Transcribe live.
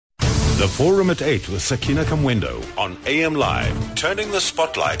The Forum at 8 with Sakina Kamwendo on AM Live, turning the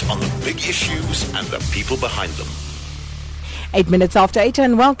spotlight on the big issues and the people behind them. 8 minutes after 8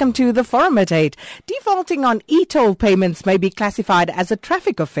 and welcome to the Forum at 8. Defaulting on e-toll payments may be classified as a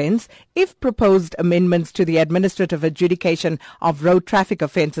traffic offence if proposed amendments to the Administrative Adjudication of Road Traffic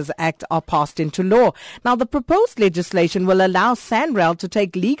Offences Act are passed into law. Now, the proposed legislation will allow SANRAL to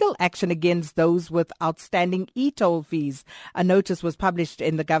take legal action against those with outstanding e-toll fees. A notice was published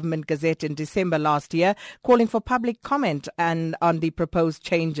in the Government Gazette in December last year, calling for public comment on the proposed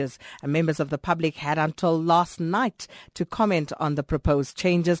changes. And members of the public had until last night to comment on the proposed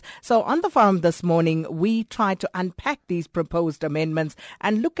changes. So on the forum this morning, we try to unpack these proposed amendments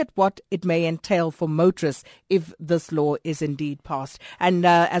and look at what it may entail for motorists if this law is indeed passed. And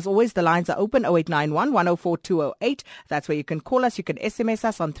as always, the lines are open, 0891 104 208. That's where you can call us. You can SMS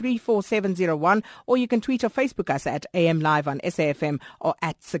us on 34701, or you can tweet or Facebook us at AM Live on SAFM or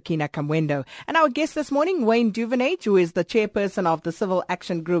at Sakina Kamwendo. And our guest this morning, Wayne Duvenage, who is the chairperson of the Civil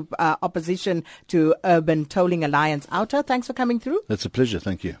Action Group Opposition to Urban Tolling Alliance Outer. Thanks for coming through. That's a pleasure.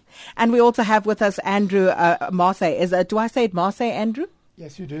 Thank you. And we also have with us Andrew Marsay. Do I say it Marsay, Andrew?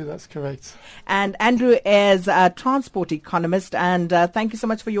 Yes, you do. That's correct. And Andrew is a transport economist, and thank you so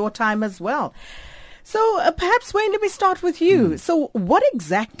much for your time as well. So perhaps, Wayne, let me start with you. So what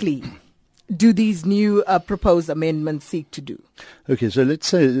exactly do these new proposed amendments seek to do? Okay, so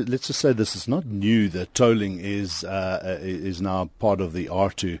let's just say this is not new, that tolling is now part of the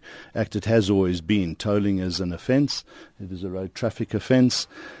R2 Act. It has always been. Tolling is an offence. It is a road traffic offence.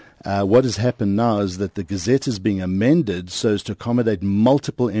 What has happened now is that the Gazette is being amended so as to accommodate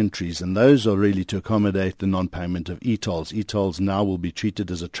multiple entries, and those are really to accommodate the non-payment of e-tolls. E-tolls now will be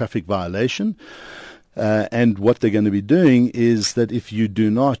treated as a traffic violation. And what they're going to be doing is that if you do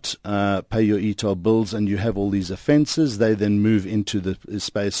not pay your e-toll bills and you have all these offences, they then move into the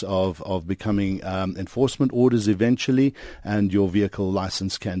space of becoming enforcement orders eventually, and your vehicle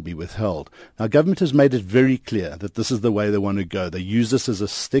licence can be withheld. Now, government has made it very clear that this is the way they want to go. They use this as a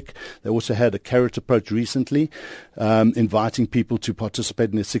stick. They also had a carrot approach recently, inviting people to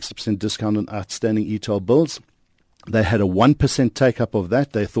participate in a 60% discount on outstanding e-toll bills. They had a 1% take-up of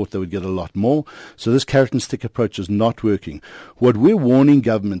that. They thought they would get a lot more. So this carrot and stick approach is not working. What we're warning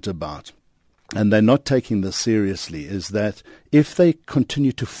government about, and they're not taking this seriously, is that if they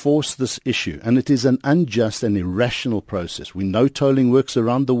continue to force this issue, and it is an unjust and irrational process. We know tolling works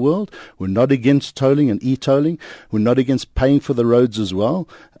around the world. We're not against tolling and e-tolling. We're not against paying for the roads as well.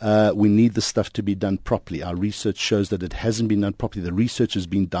 We need the stuff to be done properly. Our research shows that it hasn't been done properly. The research has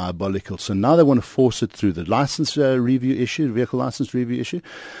been diabolical. So now they want to force it through the license review issue, vehicle license review issue.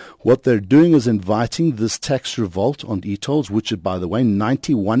 What they're doing is inviting this tax revolt on e-tolls, which, by the way,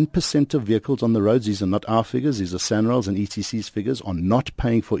 91% of vehicles on the roads, these are not our figures, these are SANRAL's and ETC's figures, are not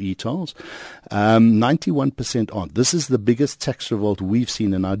paying for e-tolls. 91% aren't. This is the biggest tax revolt we've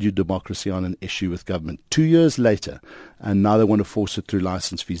seen in our due democracy on an issue with government. 2 years later, and now they want to force it through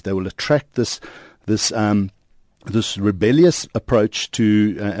license fees. They will attract this rebellious approach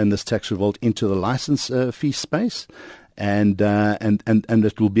to and this tax revolt into the license fee space. And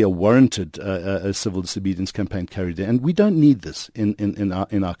it will be a warranted a civil disobedience campaign carried there. And we don't need this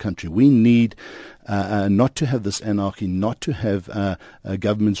in our country. We need not to have this anarchy, not to have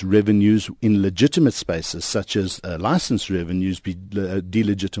government's revenues in legitimate spaces, such as license revenues, be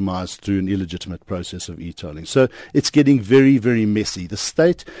delegitimized through an illegitimate process of e-tolling. So it's getting very, very messy. The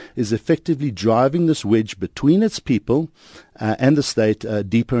state is effectively driving this wedge between its people and the state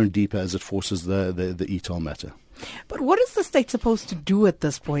deeper and deeper as it forces the e-toll matter. But what is the state supposed to do at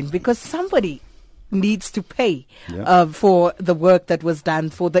this point? Because somebody needs to pay for the work that was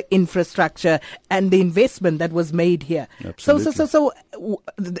done, for the infrastructure and the investment that was made here. Absolutely. So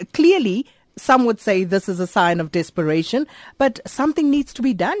clearly, some would say this is a sign of desperation, but something needs to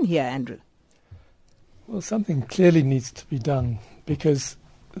be done here, Andrew. Well, something clearly needs to be done, because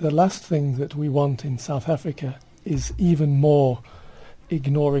the last thing that we want in South Africa is even more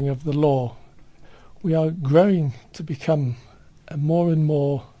ignoring of the law. We are growing to become a more and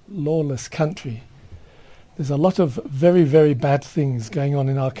more lawless country. There's a lot of very, very bad things going on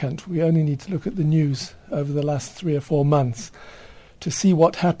in our country. We only need to look at the news over the last 3 or 4 months to see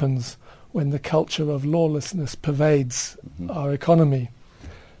what happens when the culture of lawlessness pervades our economy.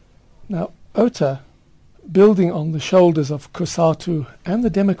 Now, OTA, building on the shoulders of COSATU and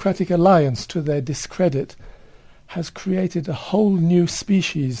the Democratic Alliance to their discredit, has created a whole new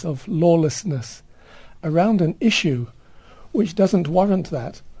species of lawlessness around an issue which doesn't warrant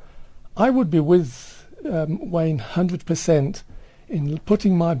that. I would be with Wayne 100% in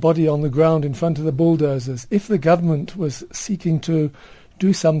putting my body on the ground in front of the bulldozers if the government was seeking to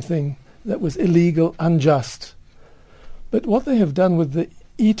do something that was illegal, unjust. But what they have done with the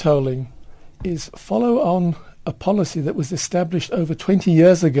e-tolling is follow on a policy that was established over 20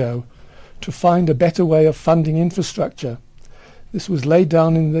 years ago to find a better way of funding infrastructure. This was laid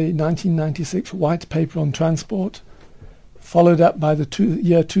down in the 1996 White Paper on Transport, followed up by the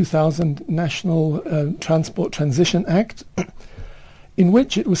year 2000 National Transport Transition Act, in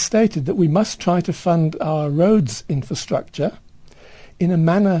which it was stated that we must try to fund our roads infrastructure in a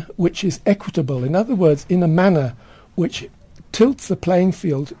manner which is equitable. In other words, in a manner which tilts the playing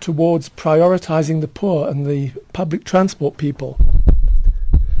field towards prioritizing the poor and the public transport people.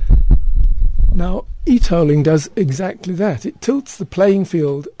 Now, e-tolling does exactly that. It tilts the playing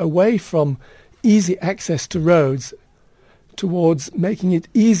field away from easy access to roads towards making it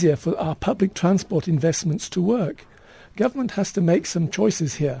easier for our public transport investments to work. Government has to make some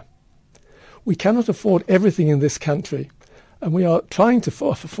choices here. We cannot afford everything in this country, and we are trying to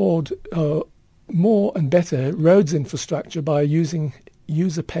afford more and better roads infrastructure by using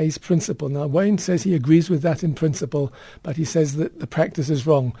user pays principle. Now, Wayne says he agrees with that in principle, but he says that the practice is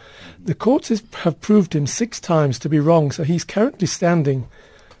wrong. The courts have proved him 6 times to be wrong, so he's currently standing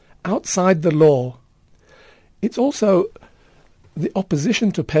outside the law. It's also the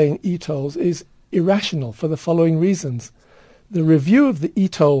opposition to paying e-tolls is irrational for the following reasons. The review of the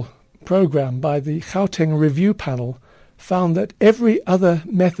e-toll program by the Gauteng Review Panel found that every other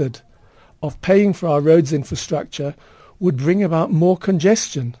method of paying for our roads infrastructure would bring about more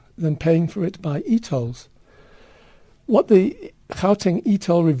congestion than paying for it by e-tolls. What the Gauteng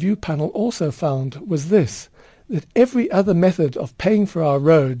e-toll review panel also found was this, that every other method of paying for our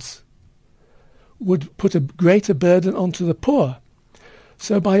roads would put a greater burden onto the poor.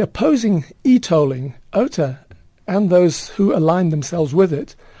 So by opposing e-tolling, OTA and those who align themselves with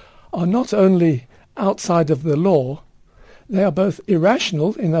it are not only outside of the law, they are both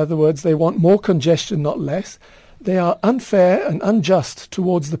irrational, in other words, they want more congestion, not less. They are unfair and unjust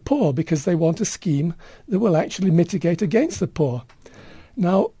towards the poor because they want a scheme that will actually mitigate against the poor.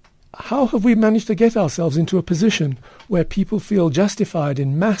 Now, how have we managed to get ourselves into a position where people feel justified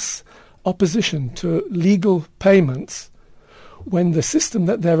in mass opposition to legal payments when the system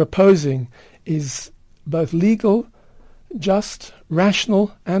that they're opposing is both legal, just,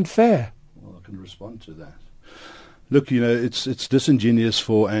 rational and fair? Well, I can respond to that. Look, it's disingenuous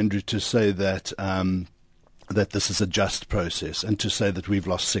for Andrew to say that that this is a just process and to say that we've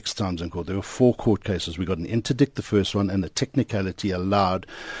lost 6 times in court. There were 4 court cases. We got an interdict, the first one, and the technicality allowed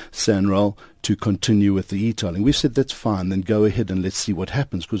SANRAL to continue with the e-tolling. We said that's fine, then go ahead and let's see what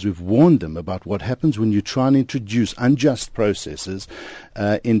happens, because we've warned them about what happens when you try and introduce unjust processes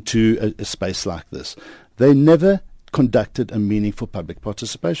into a space like this. They never conducted a meaningful public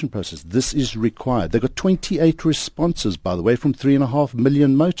participation process. This is required. They got 28 responses, by the way, from 3.5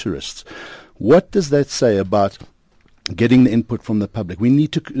 million motorists. What does that say about getting the input from the public? We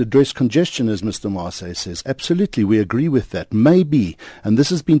need to address congestion, as Mr. Marsay says. Absolutely, we agree with that. Maybe, and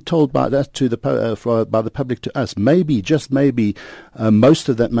this has been told by us by the public to us, maybe, just maybe, most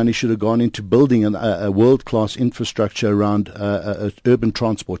of that money should have gone into building a world-class infrastructure around urban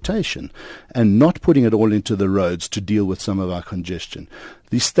transportation and not putting it all into the roads to deal with some of our congestion.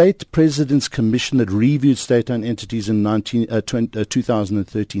 The State President's Commission that reviewed state-owned entities in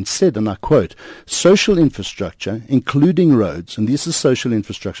 2013 said, and I quote, social infrastructure, including roads, and this is social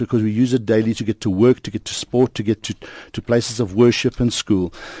infrastructure because we use it daily to get to work, to get to sport, to get to places of worship and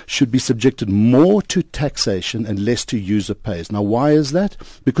school, should be subjected more to taxation and less to user pays. Now, why is that?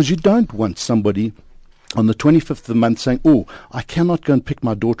 Because you don't want somebody on the 25th of the month saying, oh, I cannot go and pick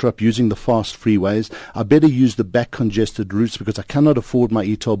my daughter up using the fast freeways. I better use the back congested routes because I cannot afford my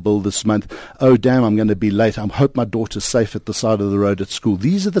e-toll bill this month. Oh, damn, I'm going to be late. I hope my daughter's safe at the side of the road at school.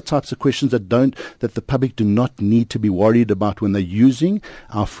 These are the types of questions that the public do not need to be worried about when they're using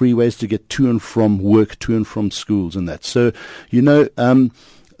our freeways to get to and from work, to and from schools and that. So,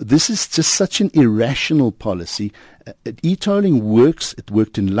 this is just such an irrational policy. E-tolling works. It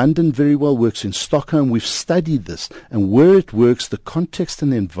worked in London very well, works in Stockholm. We've studied this. And where it works, the context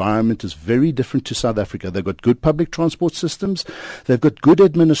and the environment is very different to South Africa. They've got good public transport systems. They've got good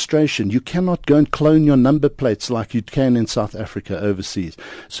administration. You cannot go and clone your number plates like you can in South Africa overseas.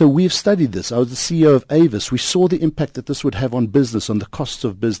 So we've studied this. I was the CEO of Avis. We saw the impact that this would have on business, on the costs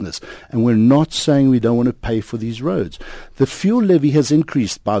of business. And we're not saying we don't want to pay for these roads. The fuel levy has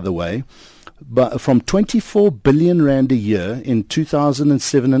increased, by the way, but from 24 billion rand a year in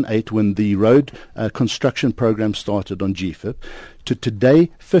 2007 and 8 when the road construction program started on GFIP to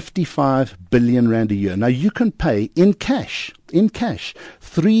today 55 billion rand a year. Now you can pay in cash in cash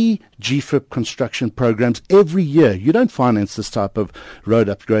 3 GFIP construction programs every year. You don't finance this type of road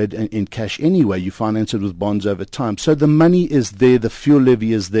upgrade in cash anyway. You finance it with bonds over time. So the money is there, the fuel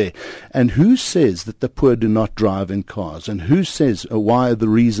levy is there. And who says that the poor do not drive in cars? And who says why are the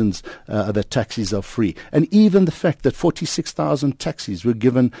reasons that taxis are free? And even the fact that 46,000 taxis were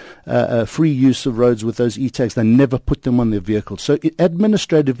given free use of roads with those e-tags, they never put them on their vehicles. So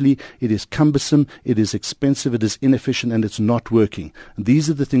administratively, it is cumbersome, it is expensive, it is inefficient, and it's not working. And these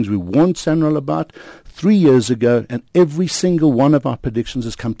are the things we warned SANRAL about 3 years ago, and every single one of our predictions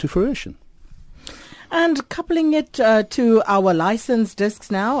has come to fruition. And coupling it to our license discs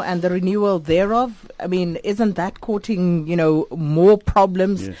now and the renewal thereof, I mean, isn't that causing, more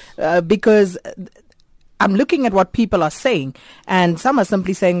problems? Yes. Because I'm looking at what people are saying, and some are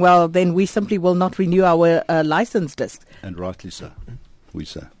simply saying, well, then we simply will not renew our license discs. And rightly so, we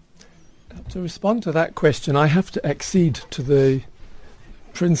say. To respond to that question, I have to accede to the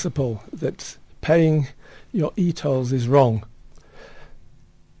principle that paying your e-tolls is wrong.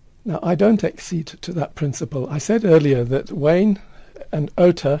 Now, I don't accede to that principle. I said earlier that Wayne and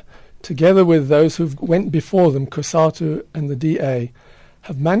OTA, together with those who went before them, COSATU and the DA,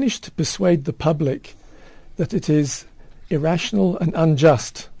 have managed to persuade the public that it is irrational and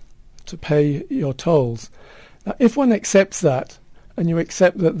unjust to pay your tolls. Now, if one accepts that, and you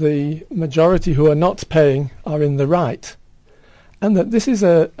accept that the majority who are not paying are in the right, and that this is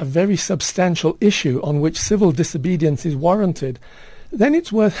a very substantial issue on which civil disobedience is warranted, then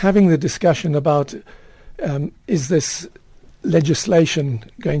it's worth having the discussion about is this legislation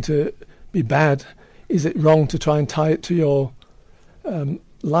going to be bad? Is it wrong to try and tie it to your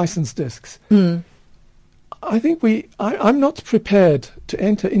license discs? I think I'm not prepared to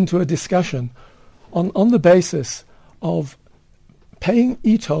enter into a discussion on the basis of paying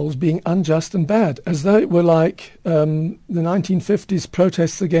e-tolls being unjust and bad, as though it were like the 1950s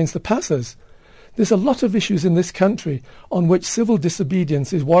protests against the passers. There's a lot of issues in this country on which civil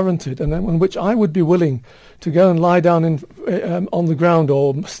disobedience is warranted, and on which I would be willing to go and lie down on the ground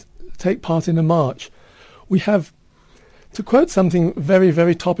or take part in a march. We have, to quote something very,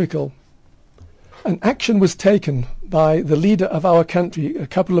 very topical, an action was taken by the leader of our country a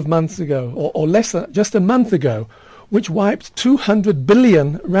couple of months ago, or less, just a month ago, which wiped 200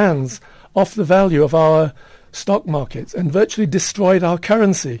 billion rands off the value of our stock markets and virtually destroyed our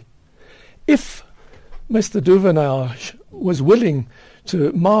currency. If Mr. Duvenage was willing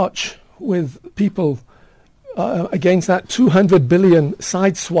to march with people against that 200 billion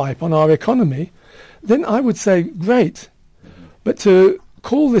sideswipe on our economy, then I would say, great. But to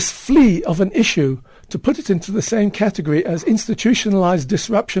call this flea of an issue, to put it into the same category as institutionalized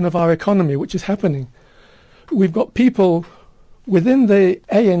disruption of our economy, which is happening, we've got people within the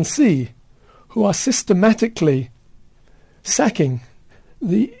ANC who are systematically sacking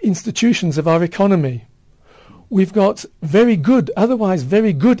the institutions of our economy. We've got otherwise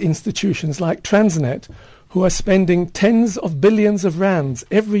very good institutions like Transnet who are spending tens of billions of rands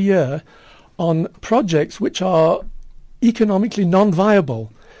every year on projects which are economically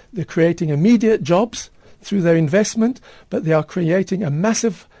non-viable. They're creating immediate jobs through their investment, but they are creating a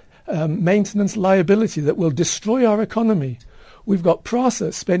massive maintenance liability that will destroy our economy. We've got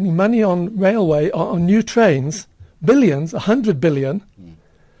Prasa spending money on railway, on new trains, billions, 100 billion,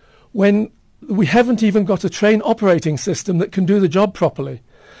 when we haven't even got a train operating system that can do the job properly.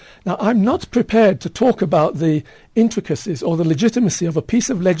 Now, I'm not prepared to talk about the intricacies or the legitimacy of a piece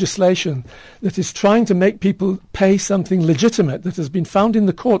of legislation that is trying to make people pay something legitimate that has been found in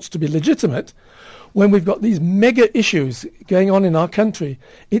the courts to be legitimate, when we've got these mega issues going on in our country.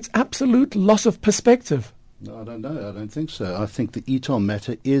 It's absolute loss of perspective. No, I don't know. I don't think so. I think the e-toll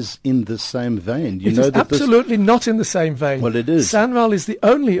matter is in the same vein. It is absolutely not in the same vein. Well, it is. SANRAL is the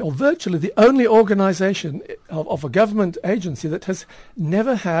only, or virtually the only organisation of a government agency that has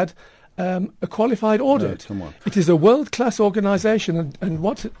never had a qualified audit. No, come on. It is a world-class organisation, and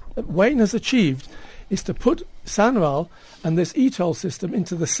what Wayne has achieved is to put SANRAL and this e-toll system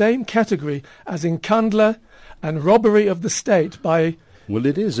into the same category as Nkandla and robbery of the state by... Well,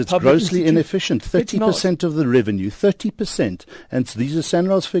 it is. It's grossly inefficient. 30% of the revenue, 30%, and these are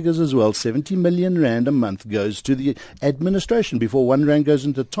SANRAL's figures as well, 70 million rand a month goes to the administration before 1 rand goes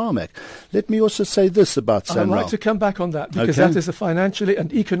into tarmac. Let me also say this about SANRAL. I'd like to come back on that, because that is a financially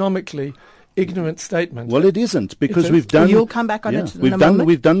and economically ignorant statement. Well, it isn't, because we've done... You'll come back on it in a moment.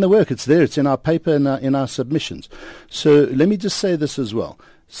 We've done the work. It's there. It's in our paper, in our submissions. So let me just say this as well.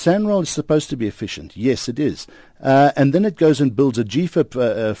 SANRAL is supposed to be efficient. Yes, it is. And then it goes and builds a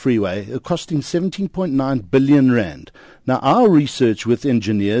GFIP freeway costing 17.9 billion rand. Now, our research with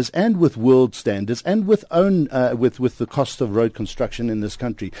engineers and with world standards and with the cost of road construction in this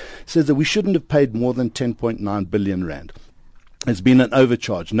country says that we shouldn't have paid more than 10.9 billion rand. It's been an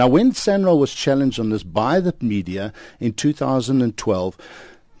overcharge. Now, when SANRAL was challenged on this by the media in 2012,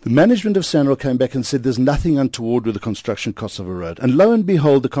 the management of SANRAL came back and said there's nothing untoward with the construction costs of a road. And lo and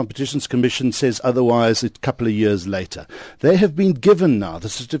behold, the Competitions Commission says otherwise a couple of years later. They have been given now the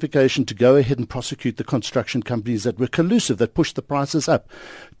certification to go ahead and prosecute the construction companies that were collusive, that pushed the prices up.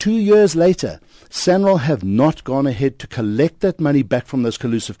 2 years later, SANRAL have not gone ahead to collect that money back from those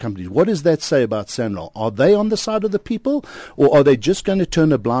collusive companies. What does that say about SANRAL? Are they on the side of the people, or are they just going to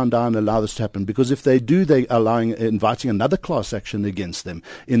turn a blind eye and allow this to happen? Because if they do, they are inviting another class action against them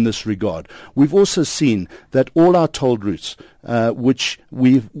in this regard. We've also seen that all our toll routes, which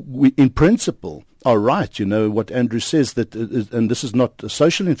we in principle are right, what Andrew says, that and this is not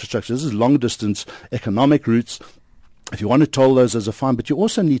social infrastructure, this is long distance economic routes. If you want to toll those as a fine, but you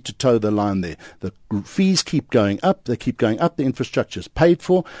also need to toe the line there. The fees keep going up. They keep going up. The infrastructure is paid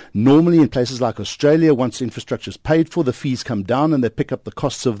for. Normally in places like Australia, once the infrastructure is paid for, the fees come down and they pick up the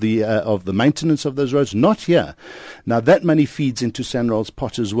costs of the maintenance of those roads. Not here. Now that money feeds into SANRAL's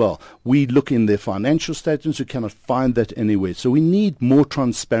pot as well. We look in their financial statements. We cannot find that anywhere. So we need more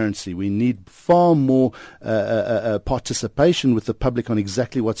transparency. We need far more participation with the public on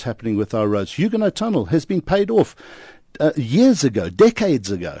exactly what's happening with our roads. Huguenot Tunnel has been paid off years ago,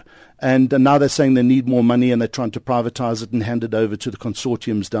 decades ago. And now they're saying they need more money and they're trying to privatize it and hand it over to the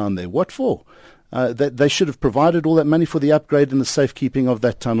consortiums down there. What for? They should have provided all that money for the upgrade and the safekeeping of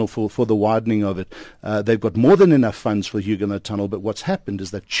that tunnel, for the widening of it. They've got more than enough funds for Huguenot Tunnel, but what's happened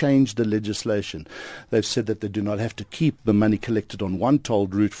is they've changed the legislation. They've said that they do not have to keep the money collected on one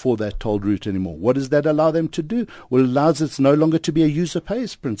tolled route for that tolled route anymore. What does that allow them to do? Well, it allows it no longer to be a user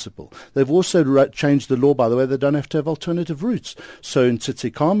pays principle. They've also changed the law, by the way. They don't have to have alternative routes. So in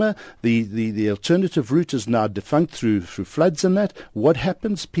Tsitsikamma, the alternative route is now defunct through floods and that. What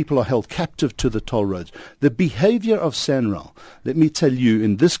happens? People are held captive to the toll roads. The behavior of SANRAL, let me tell you,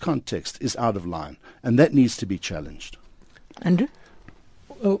 in this context, is out of line, and that needs to be challenged. Andrew?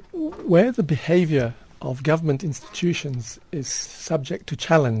 Well, where the behavior of government institutions is subject to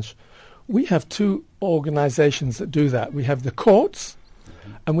challenge, we have two organizations that do that. We have the courts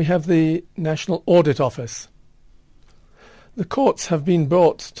and we have the National Audit Office. The courts have been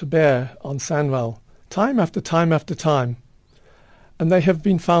brought to bear on SANRAL time after time after time, and they have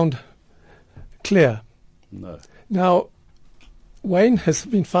been found clear. No. Now, Wayne has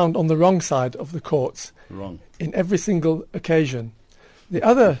been found on the wrong side of the courts. Wrong. In every single occasion. The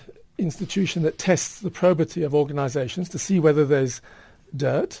other institution that tests the probity of organizations to see whether there's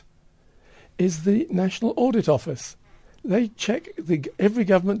dirt is the National Audit Office. They check every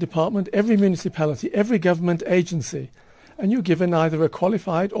government department, every municipality, every government agency, and you're given either a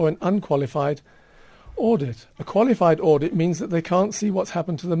qualified or an unqualified audit. A qualified audit means that they can't see what's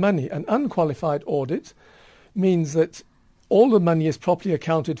happened to the money. An unqualified audit means that all the money is properly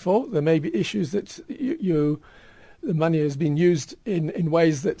accounted for. There may be issues that the money has been used in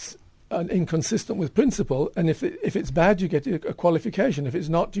ways that's inconsistent with principle, and if it's bad, you get a qualification. If it's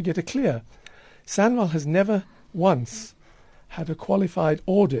not, you get a clear. SANRAL has never once had a qualified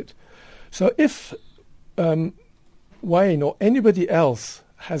audit. So if Wayne or anybody else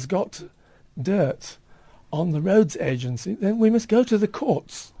has got dirt on the roads agency, then we must go to the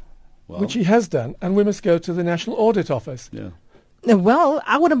courts, which he has done, and we must go to the National Audit Office. Yeah. Well,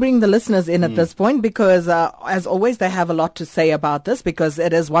 I want to bring the listeners in at this point because, as always, they have a lot to say about this because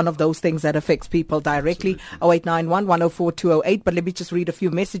it is one of those things that affects people directly. 0891 104 208. But let me just read a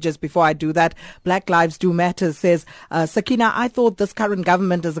few messages before I do that. Black Lives Do Matter says, Sakina, I thought this current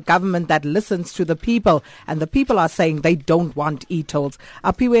government is a government that listens to the people, and the people are saying they don't want e-tolls.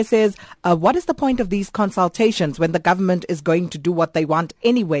 Apiwe says, what is the point of these consultations when the government is going to do what they want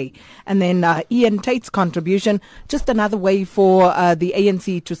anyway? And then Ian Tate's contribution, just another way for the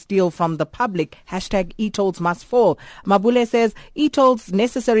ANC to steal from the public. Hashtag e-tolls must fall. Mabule says, e-tolls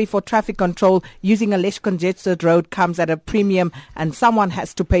necessary for traffic control using a less congested road comes at a premium and someone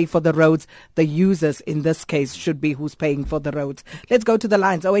has to pay for the roads. The users in this case should be who's paying for the roads. Let's go to the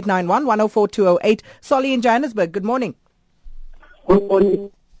lines. 0891 104 208. Solly in Johannesburg, good morning. Good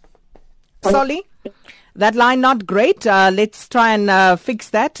morning. Solly? That line not great. Let's try and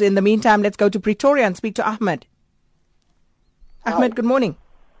fix that. In the meantime, let's go to Pretoria and speak to Ahmed. Ahmed, good morning.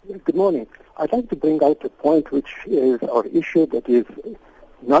 Good morning. I'd like to bring out a point which is our issue that is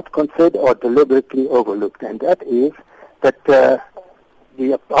not considered or deliberately overlooked, and that is that the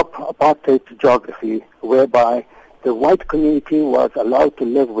the apartheid geography, whereby the white community was allowed to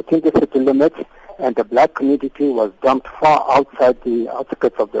live within the city limits and the black community was dumped far outside the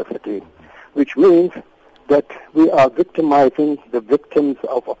outskirts of the city, which means that we are victimizing the victims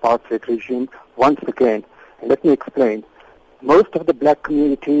of apartheid regime once again. And let me explain. Most of the black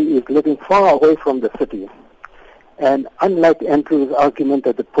community is living far away from the city. And unlike Andrew's argument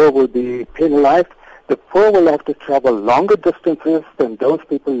that the poor will be penalized, the poor will have to travel longer distances than those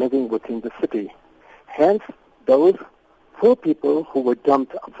people living within the city. Hence, those poor people who were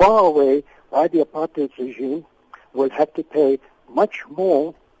dumped far away by the apartheid regime will have to pay much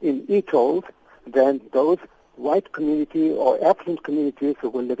more in e-tolls than those white community or affluent communities who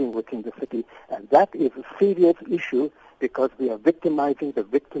were living within the city. And that is a serious issue because we are victimizing the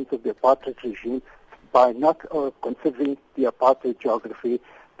victims of the apartheid regime by not considering the apartheid geography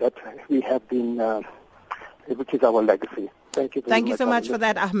that we have been, which is our legacy. Thank you very much. Thank you so much for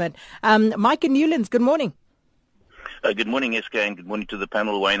that, Ahmed. Mike in Newlands, good morning. Good morning, SK, and good morning to the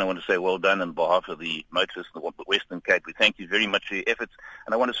panel. Wayne, I want to say well done on behalf of the motorists in the Western Cape. We thank you very much for your efforts,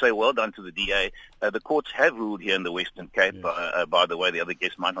 and I want to say well done to the DA. The courts have ruled here in the Western Cape, by the way, the other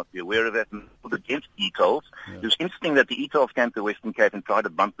guests might not be aware of that, and ruled against e-tolls. It was interesting that the e-tolls came to the Western Cape and tried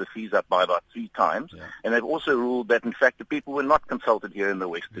to bump the fees up by about 3 times, and they've also ruled that, in fact, the people were not consulted here in the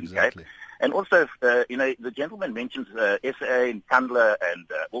Western Cape. And also, the gentleman mentions SA and Kandla and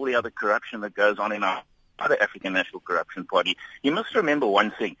all the other corruption that goes on in our other African National Corruption Party. You must remember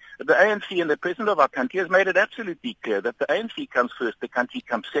one thing, that the ANC and the President of our country has made it absolutely clear that the ANC comes first, the country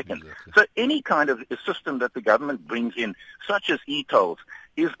comes second. So any kind of system that the government brings in, such as e-tolls,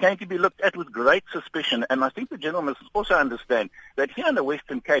 is going to be looked at with great suspicion. And I think the gentleman must also understand that here in the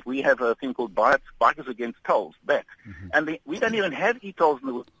Western Cape we have a thing called Bikers Against Tolls, BAT. And we don't even have e-tolls in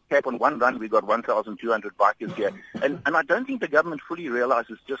the Western Cape. On one run we've got 1,200 bikers here. And I don't think the government fully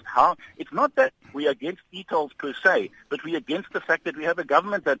realizes just how, it's not that we are against e-tolls per se, but we're against the fact that we have a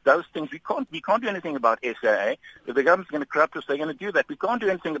government that does things. We can't do anything about SAA. If the government's going to corrupt us, they're going to do that. We can't do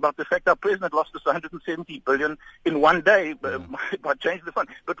anything about the fact our president lost us 170 billion in one day by changing the fund.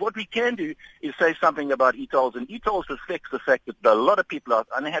 But what we can do is say something about e-tolls, and e-tolls reflects the fact that a lot of people are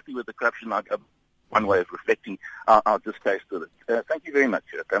unhappy with the corruption, like one way of reflecting our distaste with it. Thank you very much,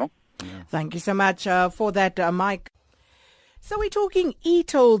 panel. Thank you so much for that, Mike. So we're talking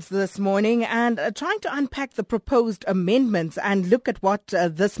e-tolls this morning and trying to unpack the proposed amendments and look at what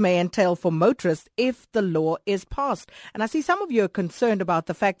this may entail for motorists if the law is passed. And I see some of you are concerned about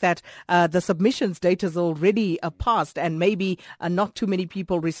the fact that the submissions date is already passed and maybe not too many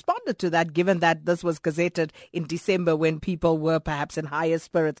people responded to that, given that this was gazetted in December when people were perhaps in higher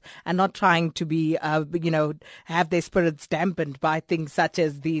spirits and not trying to be, have their spirits dampened by things such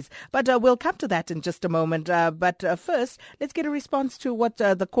as these. But we'll come to that in just a moment. But first, let's get a response to what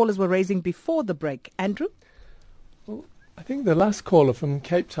the callers were raising before the break. Andrew? Well, I think the last caller from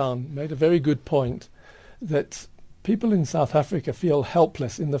Cape Town made a very good point that people in South Africa feel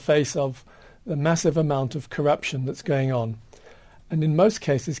helpless in the face of the massive amount of corruption that's going on, and in most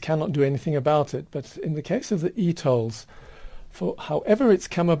cases cannot do anything about it. But in the case of the e-tolls, for however it's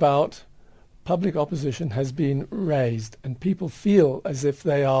come about, public opposition has been raised, and people feel as if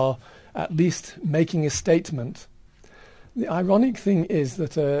they are at least making a statement. The ironic thing is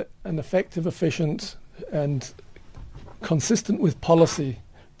that an effective, efficient and consistent with policy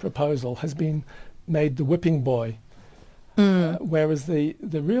proposal has been made the whipping boy, whereas the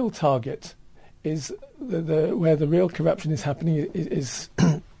real target is where the real corruption is happening is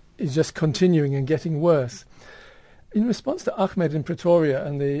just continuing and getting worse. In response to Ahmed in Pretoria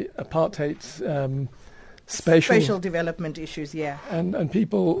and the apartheid spatial development issues, and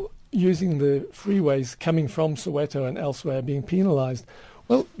people using the freeways coming from Soweto and elsewhere being penalised,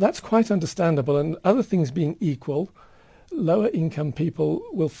 well, that's quite understandable. And other things being equal, lower income people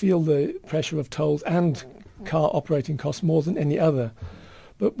will feel the pressure of tolls and car operating costs more than any other.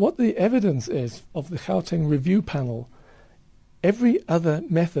 But what the evidence is of the Gauteng Review Panel, every other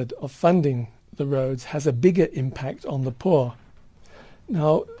method of funding the roads has a bigger impact on the poor.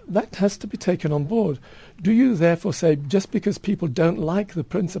 Now, that has to be taken on board. Do you therefore say, just because people don't like the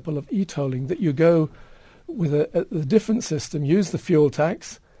principle of e-tolling, that you go with a different system, use the fuel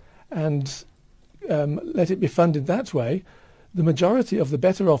tax, and let it be funded that way? The majority of the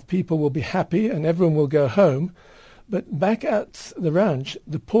better-off people will be happy and everyone will go home. But back at the ranch,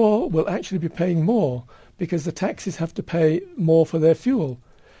 the poor will actually be paying more because the taxis have to pay more for their fuel.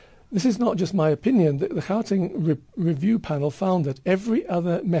 This is not just my opinion. The Gauteng Review Panel found that every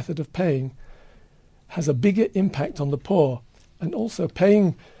other method of paying has a bigger impact on the poor, and also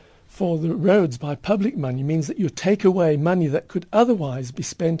paying for the roads by public money means that you take away money that could otherwise be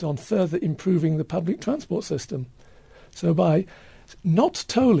spent on further improving the public transport system. So by not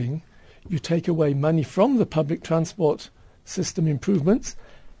tolling, you take away money from the public transport system improvements,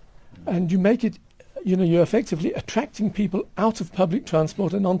 and you make it, you're effectively attracting people out of public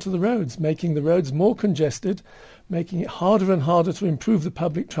transport and onto the roads, making the roads more congested, making it harder and harder to improve the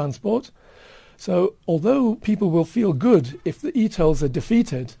public transport. So although people will feel good if the e-tolls are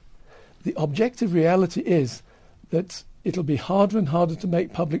defeated, the objective reality is that it'll be harder and harder to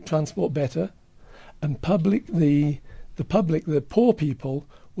make public transport better, and the poor people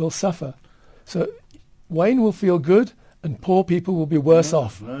will suffer. So Wayne will feel good, and poor people will be worse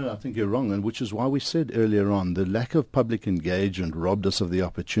off. No, I think you're wrong, and which is why we said earlier on, the lack of public engagement robbed us of the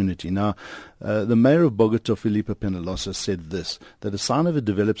opportunity. Now, the mayor of Bogota, Felipe Penalosa, said this, that a sign of a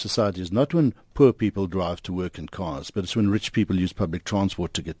developed society is not when poor people drive to work in cars, but it's when rich people use public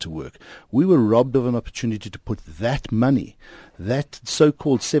transport to get to work. We were robbed of an opportunity to put that money, that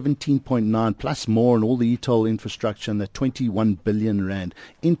so-called 17.9 plus more on all the e-toll infrastructure and that 21 billion rand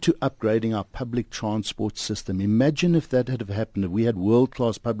into upgrading our public transport system. Imagine if that had happened, if we had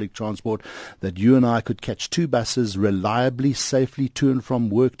world-class public transport, that you and I could catch 2 buses reliably, safely to and from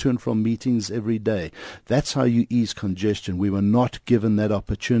work, to and from meetings every day. That's how you ease congestion. We were not given that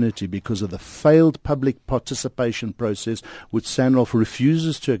opportunity because of the failed public participation process, which SANRAL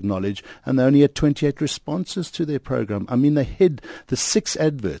refuses to acknowledge, and they only had 28 responses to their program. I mean, they hid the 6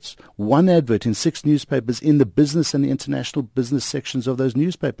 adverts, 1 advert in 6 newspapers in the business and the international business sections of those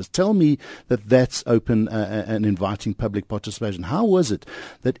newspapers. Tell me that that's open and inviting public participation. How was it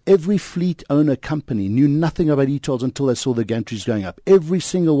that every fleet owner company knew nothing about e-tolls until they saw the gantries going up? Every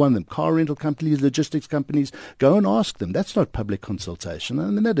single one of them, car rental companies, logistics companies, go and ask them. That's not public consultation. I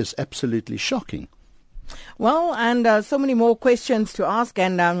mean, that is absolutely shocking. Well, and so many more questions to ask,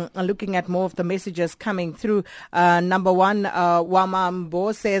 and looking at more of the messages coming through. Number one,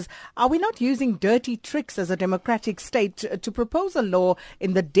 Wamambo says, are we not using dirty tricks as a democratic state to propose a law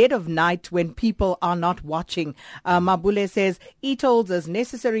in the dead of night when people are not watching? Mabule says, e-tolls is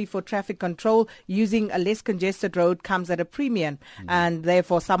necessary for traffic control. Using a less congested road comes at a premium, and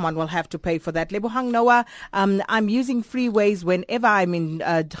therefore someone will have to pay for that. Lebohang Noah, I'm using freeways whenever I'm in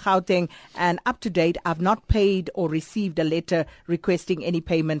Gauteng, and up to date, I've not paid or received a letter requesting any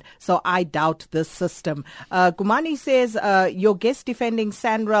payment, so I doubt this system. Gumani says, your guest defending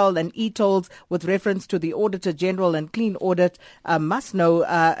SANRAL and e-tolls with reference to the Auditor General and Clean Audit must know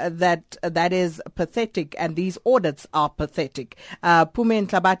that is pathetic, and these audits are pathetic. Pumen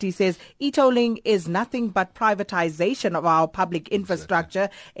Tlabati says, e-tolling is nothing but privatization of our public infrastructure.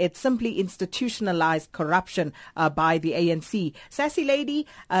 Exactly. It's simply institutionalized corruption by the ANC. Sassy Lady,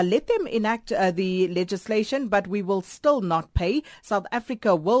 let them enact the legislation, but we will still not pay. South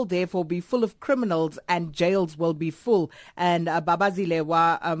Africa will therefore be full of criminals and jails will be full. And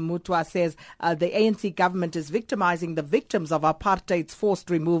Babazilewa Mutwa says the ANC government is victimizing the victims of apartheid's forced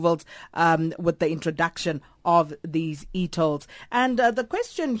removals with the introduction of these e-tolls. And the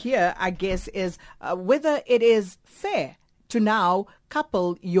question here, I guess, is whether it is fair to now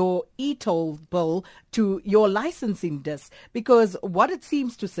couple your e-toll bill to your licensing disc, because what it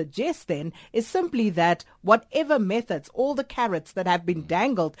seems to suggest then is simply that whatever methods, all the carrots that have been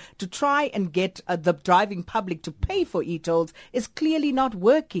dangled to try and get the driving public to pay for e-tolls is clearly not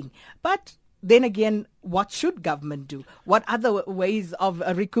working. But then again, what should government do? What other ways of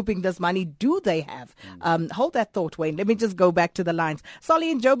recouping this money do they have? Hold that thought, Wayne. Let me just go back to the lines. Solly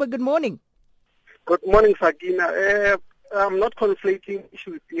and Joba, good morning. Good morning, Sakina. I'm not conflating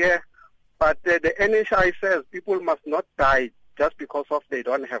issues here, but the NHI says people must not die just because of they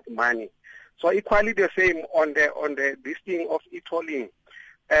don't have money. So equally the same on the listing of e-tolling.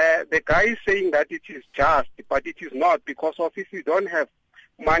 The guy is saying that it is just, but it is not, because of if you don't have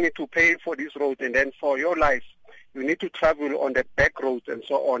money to pay for this road, and then for your life you need to travel on the back roads and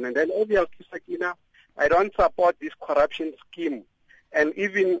so on. And then obviously, Sakina, I don't support this corruption scheme. And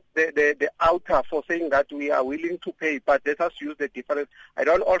even the outer for saying that we are willing to pay, but let us use the difference. I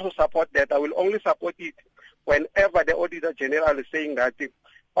don't also support that. I will only support it whenever the Auditor General is saying that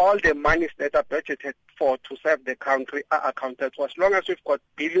all the monies that are budgeted for to serve the country are accounted for. As long as we've got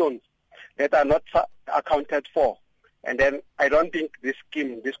billions that are not accounted for, and then I don't think this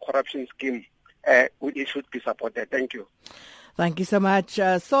scheme, this corruption scheme, it should be supported. Thank you. Thank you so much.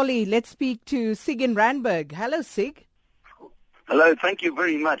 Solly, let's speak to Sig in Randburg. Hello, Sig. Hello, thank you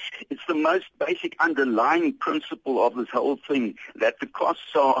very much. It's the most basic underlying principle of this whole thing, that the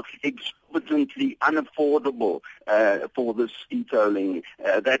costs are exorbitantly unaffordable for this e-tolling,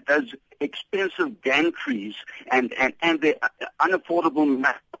 that those expensive gantries and the unaffordable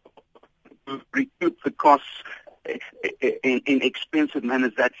recoup the costs in expensive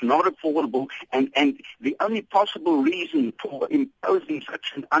manners. That's not affordable, and the only possible reason for imposing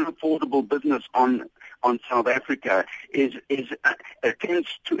such an unaffordable business on South Africa is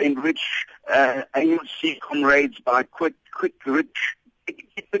attempts to enrich ANC comrades by quick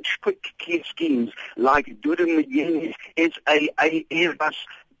key schemes like Duvenage Airbus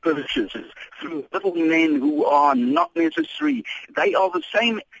purchases through little men who are not necessary. They are the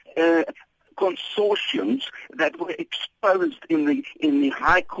same consortiums that were exposed in the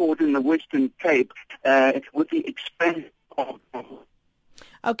High Court in the Western Cape with the expense of.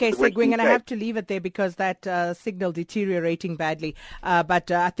 Okay, so we're going to have to leave it there because that signal deteriorating badly. But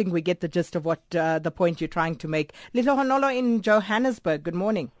I think we get the gist of what the point you're trying to make. Little Honolo in Johannesburg, good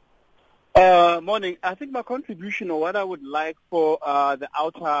morning. Morning. I think my contribution, or what I would like for the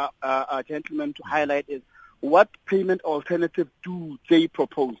outer gentlemen to highlight, is what payment alternative do they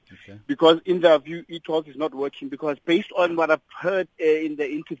propose? Okay. Because in their view, E-Tolls is not working. Because based on what I've heard in the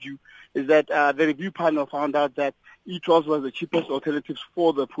interview, is that the review panel found out that E-Tolls was the cheapest alternatives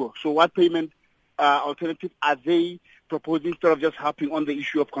for the poor. So what payment alternative are they proposing instead of just harping on the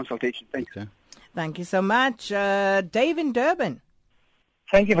issue of consultation? Thank you. Thank you so much. Dave in Durban.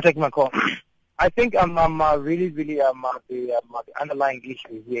 Thank you for taking my call. I think really the underlying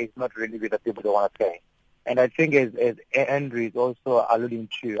issue here is not really with the people who want to pay. And I think as Andrew is also alluding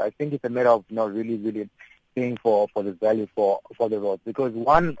to, I think it's a matter of not really paying for the value for the roads. Because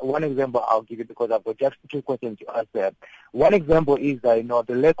one example I'll give you, because I've got just two questions to ask there. One example is the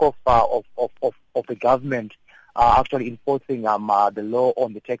lack of the government actually enforcing the law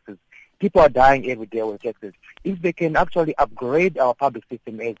on the taxes. People are dying every day with taxes. If they can actually upgrade our public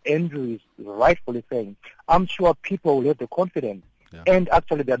system, as Andrew is rightfully saying, I'm sure people will have the confidence and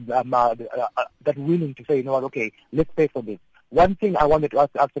actually that willing to say, you know what, okay, let's pay for this. One thing I wanted to ask,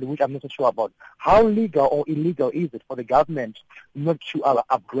 actually, which I'm not so sure about, how legal or illegal is it for the government not to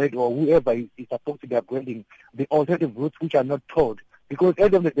upgrade, or whoever is supposed to be upgrading the alternative routes which are not tolled? Because at the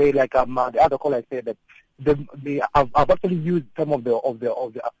end of the day, like the other caller said, that I've actually used some of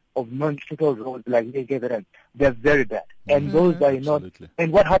non-toll roads like gazette. They're very bad, and those are not.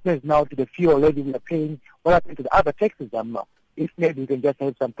 And what happens now to the fuel lady we are paying? What happens to the other taxes? If maybe you can just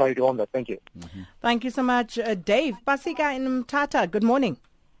have some clarity on that. Thank you. Thank you so much, Dave. Pasika in Mthatha, good morning.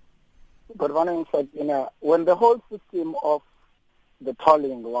 Good morning, Sakina. When the whole system of the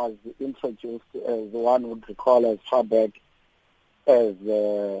tolling was introduced, as one would recall as far back as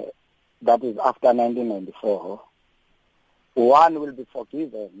that is after 1994, one will be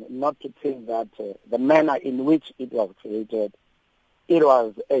forgiven not to think that the manner in which it was created, it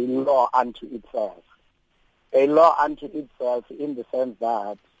was a law unto itself. A law unto itself in the sense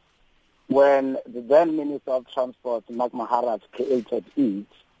that when the then Minister of Transport, Mark Maharaj, created it,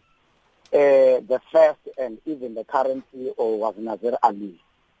 the first and even the current CEO was Nazir Ali.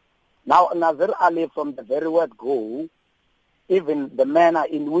 Now, Nazir Ali, from the very word go, even the manner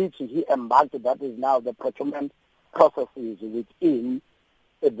in which he embarked, that is now the procurement processes within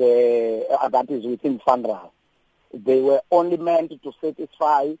that is within SANRAL. They were only meant to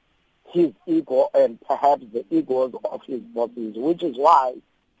satisfy his ego and perhaps the egos of his bosses, which is why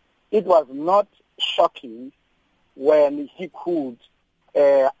it was not shocking when he could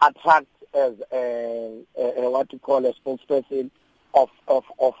attract as what you call a spokesperson of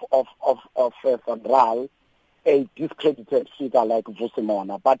SANRAL a discredited figure like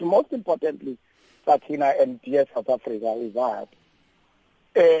Vusimona. But most importantly, Sakina and dear South Africa, is that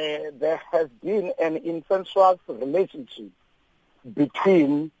there has been an incestuous relationship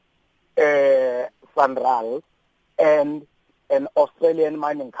between SANRAL and an Australian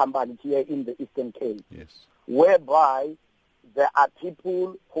mining company here in the Eastern Cape, whereby there are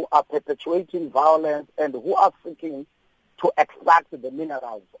people who are perpetuating violence and who are seeking to extract the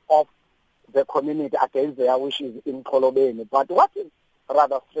minerals of the community against their wishes in Kolobeni. But what is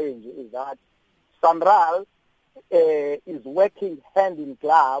rather strange is that SANRAL is working hand in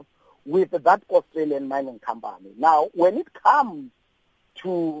glove with that Australian mining company. Now, when it comes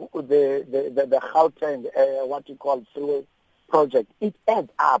to the Gauteng, what you call freeway project, it adds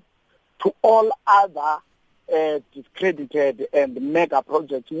up to all other discredited and mega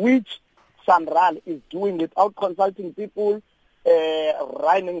projects which SANRAL is doing without consulting people,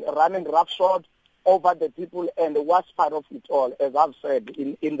 running roughshod over the people, and the worst part of it all, as I've said,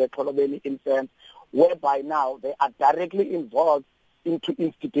 in the Kolobeni incident, whereby now they are directly involved into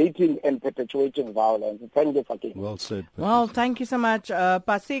instigating and perpetuating violence. Thank you, Fakir. Well said. Well, thank you so much,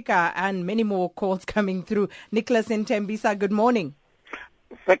 Pasika, and many more calls coming through. Nicholas in Tembisa, good morning.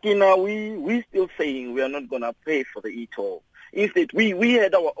 Sakina, we still saying we are not going to pay for the e-toll. We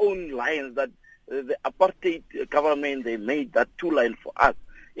had our own lines that the apartheid government, they made that 2-line for us.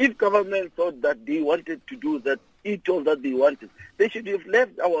 If government thought that they wanted to do that e-toll that they wanted, they should have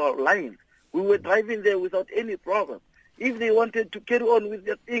left our lines. We were driving there without any problem. If they wanted to carry on with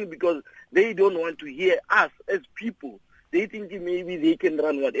their thing because they don't want to hear us as people, they think maybe they can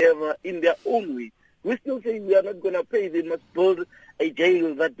run whatever in their own way. We're still saying we are not going to pay. They must build a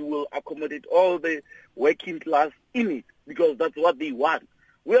jail that will accommodate all the working class in it because that's what they want.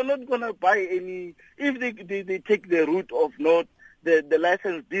 We are not going to buy any. If they take the route of not the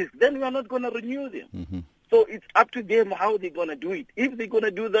license disc, then we are not going to renew them. Mm-hmm. So it's up to them how they're going to do it. If they're going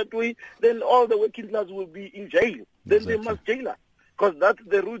to do that way, then all the working class will be in jail. Then they must jail us because that's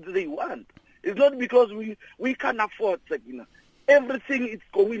the route they want. It's not because we can't afford, Sakina. Everything is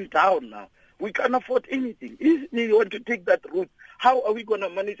going down now. We can't afford anything. If we want to take that route, how are we going to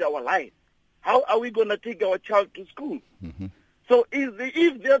manage our life? How are we going to take our child to school? Mm-hmm. So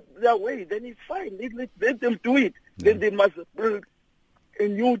if that's their way, then it's fine. Let them do it. Yeah. Then they must build a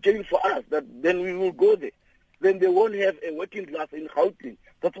new jail for us. Then we will go there. Then they won't have a working class in Gauteng.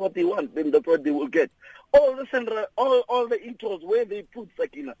 That's what they want. Then that's what they will get. All the SANRAL, all the e-tolls where they put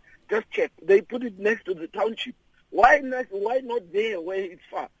Sakina, just check. They put it next to the township. Why not there where it's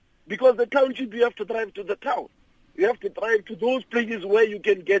far? Because the township, you have to drive to the town. You have to drive to those places where you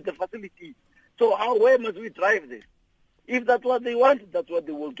can get the facilities. So where must we drive this? If that's what they want, that's what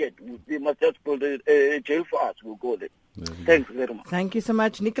they will get. They must just build a jail for us. We'll go there. Thanks very much. Thank you so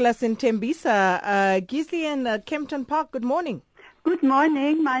much. Nicholas in Tembisa. Gisli in Kempton Park, good morning. Good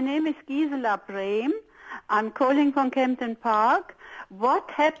morning. My name is Gisela Brehm. I'm calling from Kempton Park. What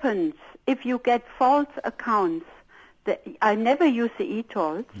happens if you get false accounts? I never use the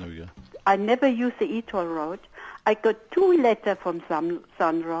e-toll. Oh, yeah. I never use the e-toll road. I got 2 letters from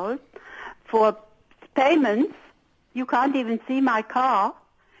SANRAL for payments. You can't even see my car.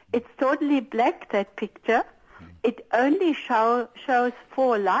 It's totally black, that picture. It only shows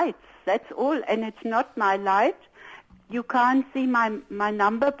 4 lights. That's all, and it's not my light. You can't see my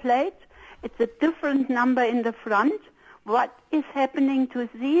number plate. It's a different number in the front. What is happening to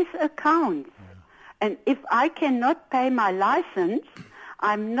these accounts? And if I cannot pay my license,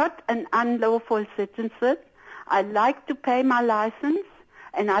 I'm not an unlawful citizen. I like to pay my license,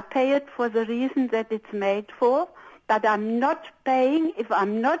 and I pay it for the reason that it's made for. But I'm not paying if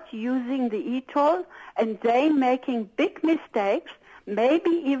I'm not using the e-toll, and they making big mistakes, maybe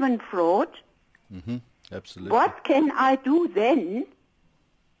even fraud. Mm-hmm. Absolutely. What can I do then?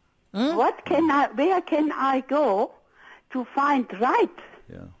 Where can I go to find right?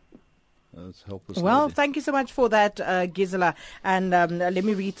 Yeah. That's helpless. Well, lady. thank you so much for that, Gisela. And let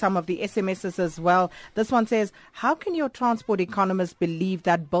me read some of the SMSs as well. This one says, how can your transport economists believe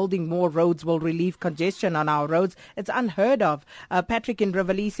that building more roads will relieve congestion on our roads? It's unheard of. Patrick in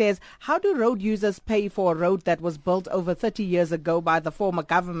Rivoli says, how do road users pay for a road that was built over 30 years ago by the former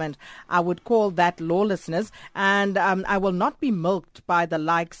government? I would call that lawlessness, and I will not be milked by the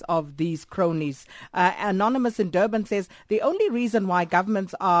likes of these cronies. Anonymous in Durban says, the only reason why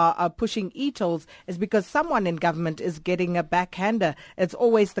governments are pushing e-tolls is because someone in government is getting a backhander. It's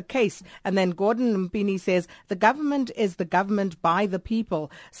always the case. And then Gordon Mpini says, the government is the government by the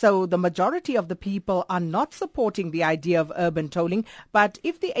people. So the majority of the people are not supporting the idea of urban tolling. But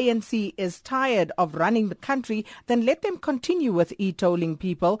if the ANC is tired of running the country, then let them continue with e-tolling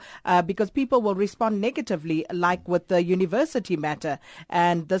people, because people will respond negatively, like with the university matter.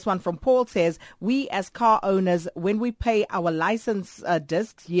 And this one from Paul says, we as car owners, when we pay our license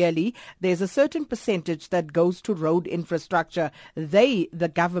discs yearly, there's a certain percentage that goes to road infrastructure.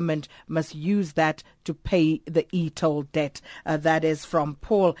 The government, must use that to pay the e-toll debt. That is from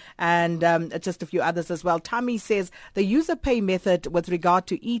Paul. And just a few others as well. Tammy says, the user pay method with regard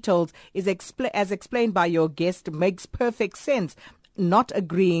to e-tolls is as explained by your guest, makes perfect sense. Not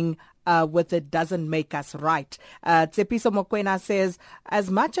agreeing with it doesn't make us right. Tsepiso Mokwena says, as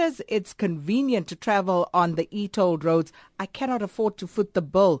much as it's convenient to travel on the e-toll roads, I cannot afford to foot the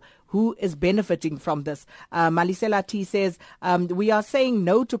bill. Who is benefiting from this? Malisela T says, we are saying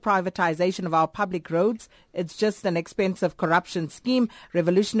no to privatization of our public roads. It's just an expensive corruption scheme.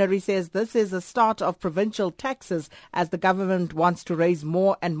 Revolutionary says this is a start of provincial taxes as the government wants to raise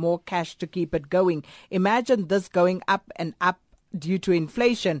more and more cash to keep it going. Imagine this going up and up due to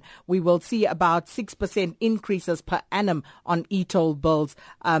inflation, we will see about 6% increases per annum on e-toll bills.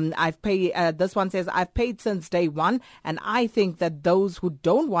 This one says, I've paid since day one, and I think that those who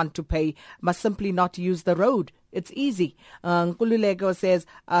don't want to pay must simply not use the road. It's easy. Nkululeko says,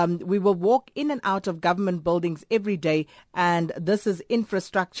 we will walk in and out of government buildings every day, and this is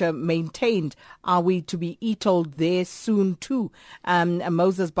infrastructure maintained. Are we to be e-tolled there soon too?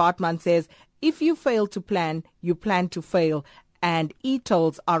 Moses Bartman says, if you fail to plan, you plan to fail. And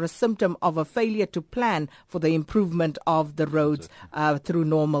e-tolls are a symptom of a failure to plan for the improvement of the roads through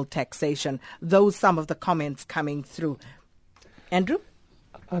normal taxation. Those some of the comments coming through. Andrew?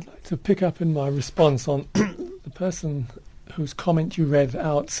 I'd like to pick up in my response on the person whose comment you read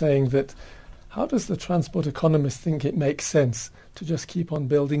out, saying that how does the transport economist think it makes sense to just keep on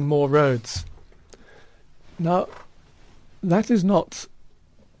building more roads? Now, that is not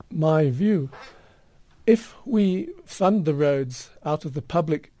my view. If we fund the roads out of the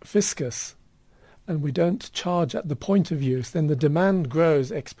public fiscus and we don't charge at the point of use, then the demand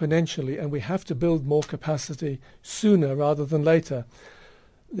grows exponentially and we have to build more capacity sooner rather than later.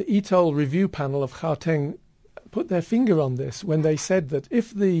 The e-toll review panel of Gauteng put their finger on this when they said that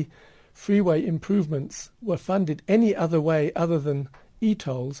if the freeway improvements were funded any other way other than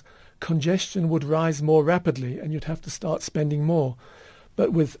e-tolls, congestion would rise more rapidly and you'd have to start spending more.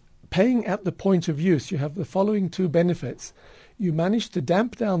 But with paying at the point of use, you have the following two benefits. You manage to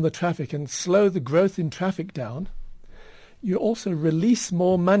damp down the traffic and slow the growth in traffic down. You also release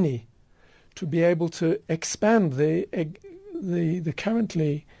more money to be able to expand the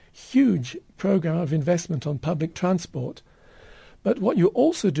currently huge program of investment on public transport. But what you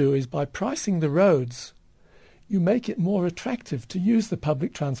also do is by pricing the roads, you make it more attractive to use the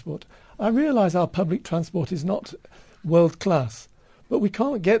public transport. I realize our public transport is not world class, but we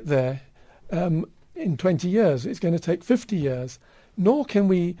can't get there in 20 years. It's going to take 50 years. Nor can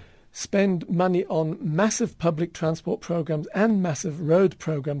we spend money on massive public transport programs and massive road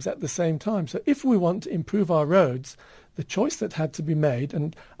programs at the same time. So if we want to improve our roads, the choice that had to be made,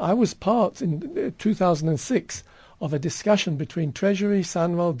 and I was part in 2006 of a discussion between Treasury,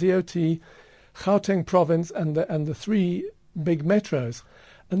 SANRAL, DOT, Gauteng Province and the three big metros.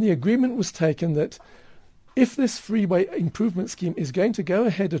 And the agreement was taken that if this freeway improvement scheme is going to go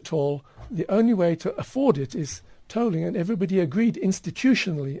ahead at all, the only way to afford it is tolling, and everybody agreed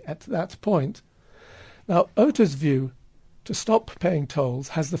institutionally at that point. Now, OTA's view to stop paying tolls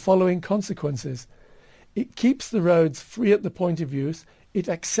has the following consequences. It keeps the roads free at the point of use. It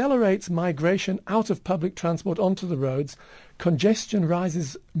accelerates migration out of public transport onto the roads. Congestion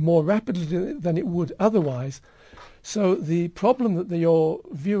rises more rapidly than it would otherwise. So the problem that your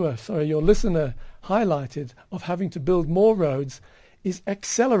listener highlighted of having to build more roads is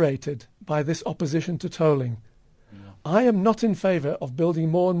accelerated by this opposition to tolling. Yeah. I am not in favour of building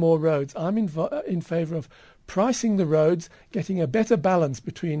more and more roads. I'm in favour of pricing the roads, getting a better balance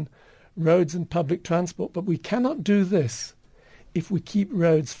between roads and public transport. But we cannot do this if we keep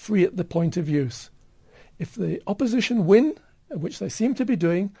roads free at the point of use. If the opposition win, which they seem to be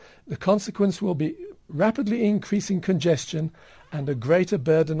doing, the consequence will be rapidly increasing congestion and a greater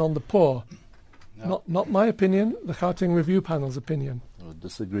burden on the poor. No. Not my opinion, the Gauteng Review Panel's opinion. I would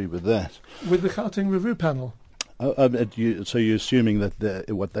disagree with that. With the Gauteng Review Panel? So you're assuming that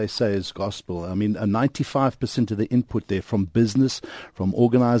what they say is gospel. I mean, 95% of the input there from business, from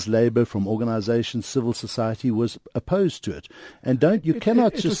organised labour, from organisations, civil society was opposed to it. And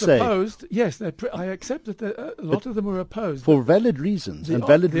cannot just say... It was opposed, yes. I accept that a lot of them were opposed. For valid reasons and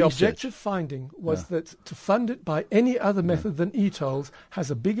valid research. The objective finding was that to fund it by any other method than e-tolls has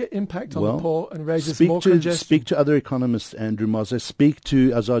a bigger impact on the poor and raises more congestion. Speak to other economists, Andrew Marsay. Speak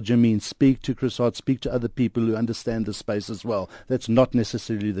to Azar Jameen. Speak to Chris Hart. Speak to other people who understand the space as well. That's not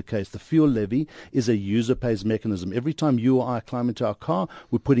necessarily the case. The fuel levy is a user pays mechanism. Every time you or I climb into our car,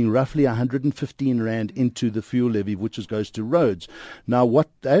 we're putting roughly 115 Rand into the fuel levy, which goes to roads. Now, what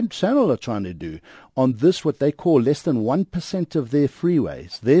SANRAL are trying to do on this, what they call less than 1% of their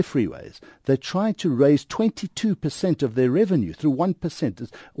freeways, they're trying to raise 22% of their revenue through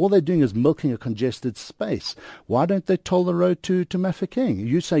 1%. All they're doing is milking a congested space. Why don't they toll the road to Mafeking?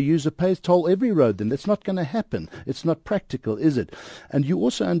 You say user pays, toll every road, then that's not going to happen. It's not practical, is it? And you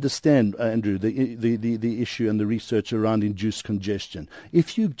also understand, Andrew, the issue and the research around induced congestion.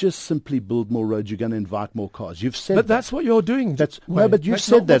 If you just simply build more roads, you're going to invite more cars. You've said But that's what you're doing. But you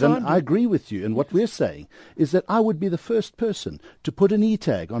said that, and I agree with you. And what we're we're saying is that I would be the first person to put an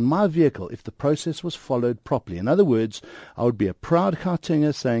e-tag on my vehicle if the process was followed properly. In other words, I would be a proud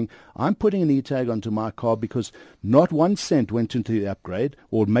Gautenger saying, I'm putting an e-tag onto my car because not 1 cent went into the upgrade,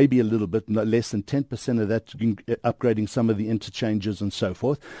 or maybe a little bit, less than 10% of that upgrading some of the interchanges and so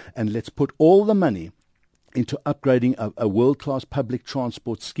forth, and let's put all the money into upgrading a world-class public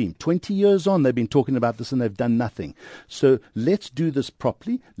transport scheme. 20 years on, they've been talking about this and they've done nothing. So let's do this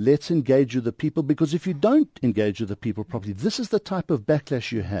properly. Let's engage with the people, because if you don't engage with the people properly, this is the type of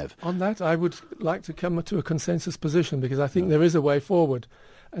backlash you have. On that, I would like to come to a consensus position, because I think there is a way forward,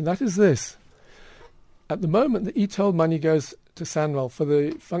 and that is this. At the moment, the e-toll money goes to SANRAL for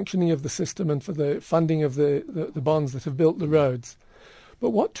the functioning of the system and for the funding of the bonds that have built the roads. But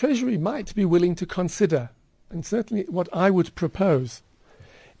what Treasury might be willing to consider, and certainly what I would propose,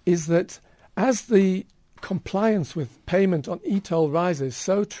 is that as the compliance with payment on e-toll rises,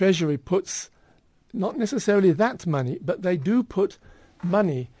 so Treasury puts not necessarily that money, but they do put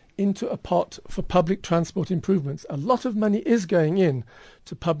money into a pot for public transport improvements. A lot of money is going in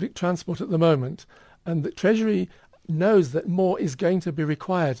to public transport at the moment, and the Treasury knows that more is going to be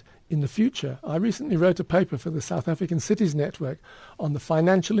required in the future. I recently wrote a paper for the South African Cities Network on the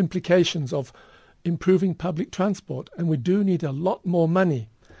financial implications of improving public transport, and we do need a lot more money.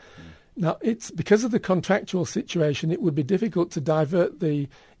 Now, it's because of the contractual situation, it would be difficult to divert the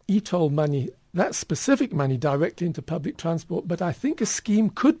e-toll money, that specific money, directly into public transport, but I think a scheme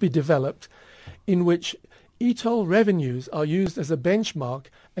could be developed in which e-toll revenues are used as a benchmark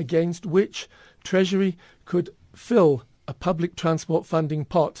against which Treasury could fill a public transport funding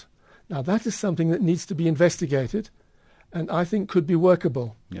pot. Now, that is something that needs to be investigated, and I think could be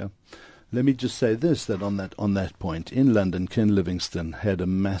workable. Yeah. Let me just say this, that on that point, in London, Ken Livingstone had a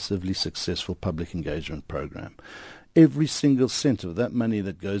massively successful public engagement program. Every single cent of that money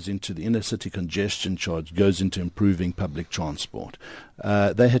that goes into the inner city congestion charge goes into improving public transport.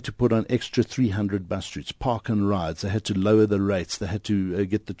 They had to put on extra 300 bus routes, park and rides. They had to lower the rates. They had to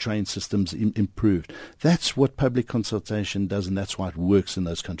get the train systems improved. That's what public consultation does, and that's why it works in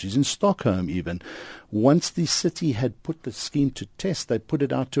those countries. In Stockholm even, once the city had put the scheme to test, they put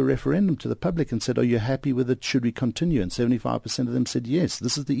it out to a referendum to the public and said, are you happy with it? Should we continue? And 75% of them said yes.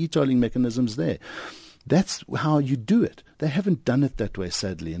 This is the e-tolling mechanisms there. That's how you do it. They haven't done it that way,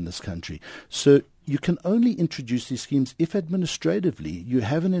 sadly, in this country. So you can only introduce these schemes if administratively you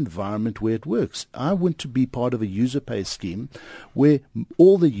have an environment where it works. I want to be part of a user pay scheme where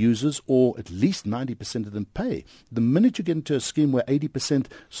all the users, or at least 90% of them, pay. The minute you get into a scheme where 80%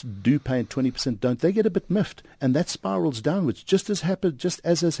 do pay and 20% don't, they get a bit miffed, and that spirals downwards, just as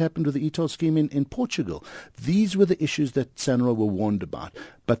has happened with the e-toll scheme in Portugal. These were the issues that SANRAL were warned about,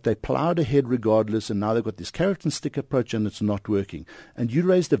 but they ploughed ahead regardless, and now they've got this carrot and stick approach, and it's not working. And you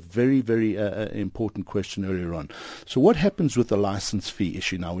raised a very, very important question earlier on. So what happens with the license fee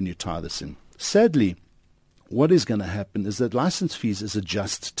issue now when you tie this in? Sadly, what is going to happen is that license fees is a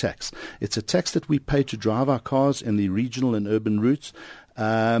just tax. It's a tax that we pay to drive our cars in the regional and urban routes.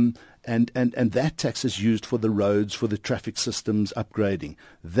 And that tax is used for the roads, for the traffic systems upgrading.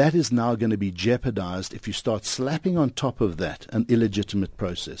 That is now going to be jeopardized if you start slapping on top of that an illegitimate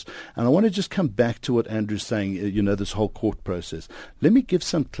process. And I want to just come back to what Andrew's saying, this whole court process. Let me give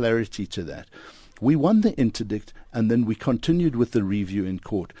some clarity to that. We won the interdict, and then we continued with the review in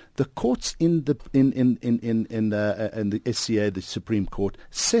court. The courts in the SCA, the Supreme Court,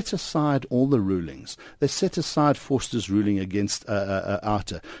 set aside all the rulings. They set aside Forster's ruling against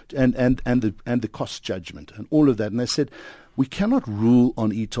Arta and the cost judgment and all of that. And they said, we cannot rule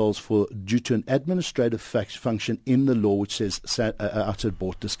on e-tolls due to an administrative function in the law which says Arta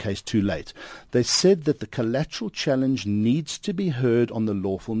brought this case too late. They said that the collateral challenge needs to be heard on the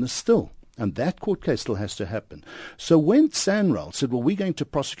lawfulness still. And that court case still has to happen. So when SANRAL said, well, we're going to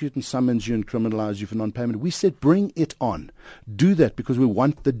prosecute and summons you and criminalize you for non-payment, we said, bring it on. Do that, because we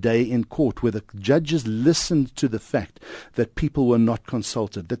want the day in court where the judges listened to the fact that people were not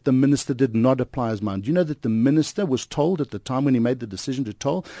consulted, that the minister did not apply his mind. You know that the minister was told at the time when he made the decision to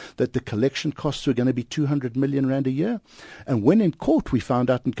toll that the collection costs were going to be 200 million rand a year. And when in court we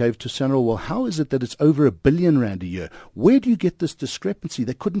found out and gave to SANRAL, well, how is it that it's over R1 billion a year? Where do you get this discrepancy?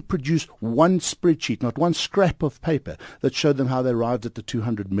 They couldn't produce one spreadsheet, not one scrap of paper that showed them how they arrived at the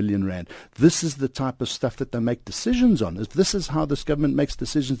 200 million rand. This is the type of stuff that they make decisions on. If this is how this government makes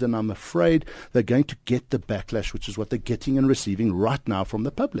decisions, then I'm afraid they're going to get the backlash, which is what they're getting and receiving right now from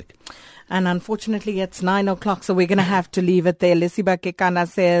the public. And unfortunately, it's 9 o'clock, so we're going to have to leave it there. Lisiba Kekana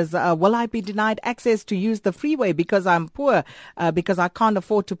says, will I be denied access to use the freeway because I'm poor, because I can't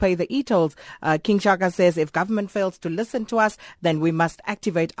afford to pay the e-tolls? King Shaka says, if government fails to listen to us, then we must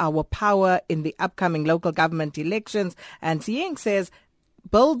activate our power power in the upcoming local government elections. And Sieng says,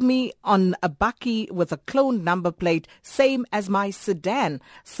 build me on a bakkie with a cloned number plate, same as my sedan.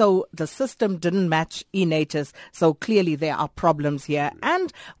 So the system didn't match e-Natus. So clearly there are problems here.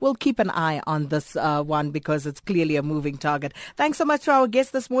 And we'll keep an eye on this one because it's clearly a moving target. Thanks so much to our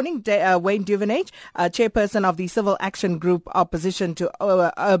guest this morning, Wayne Duvenage, Chairperson of the Civil Action Group Opposition to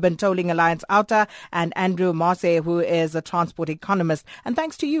Urban Tolling Alliance OUTA, and Andrew Marsay, who is a transport economist. And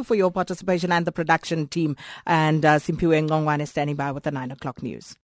thanks to you for your participation and the production team. And Simpiwe Ngongwane is standing by with the 9 o'clock news.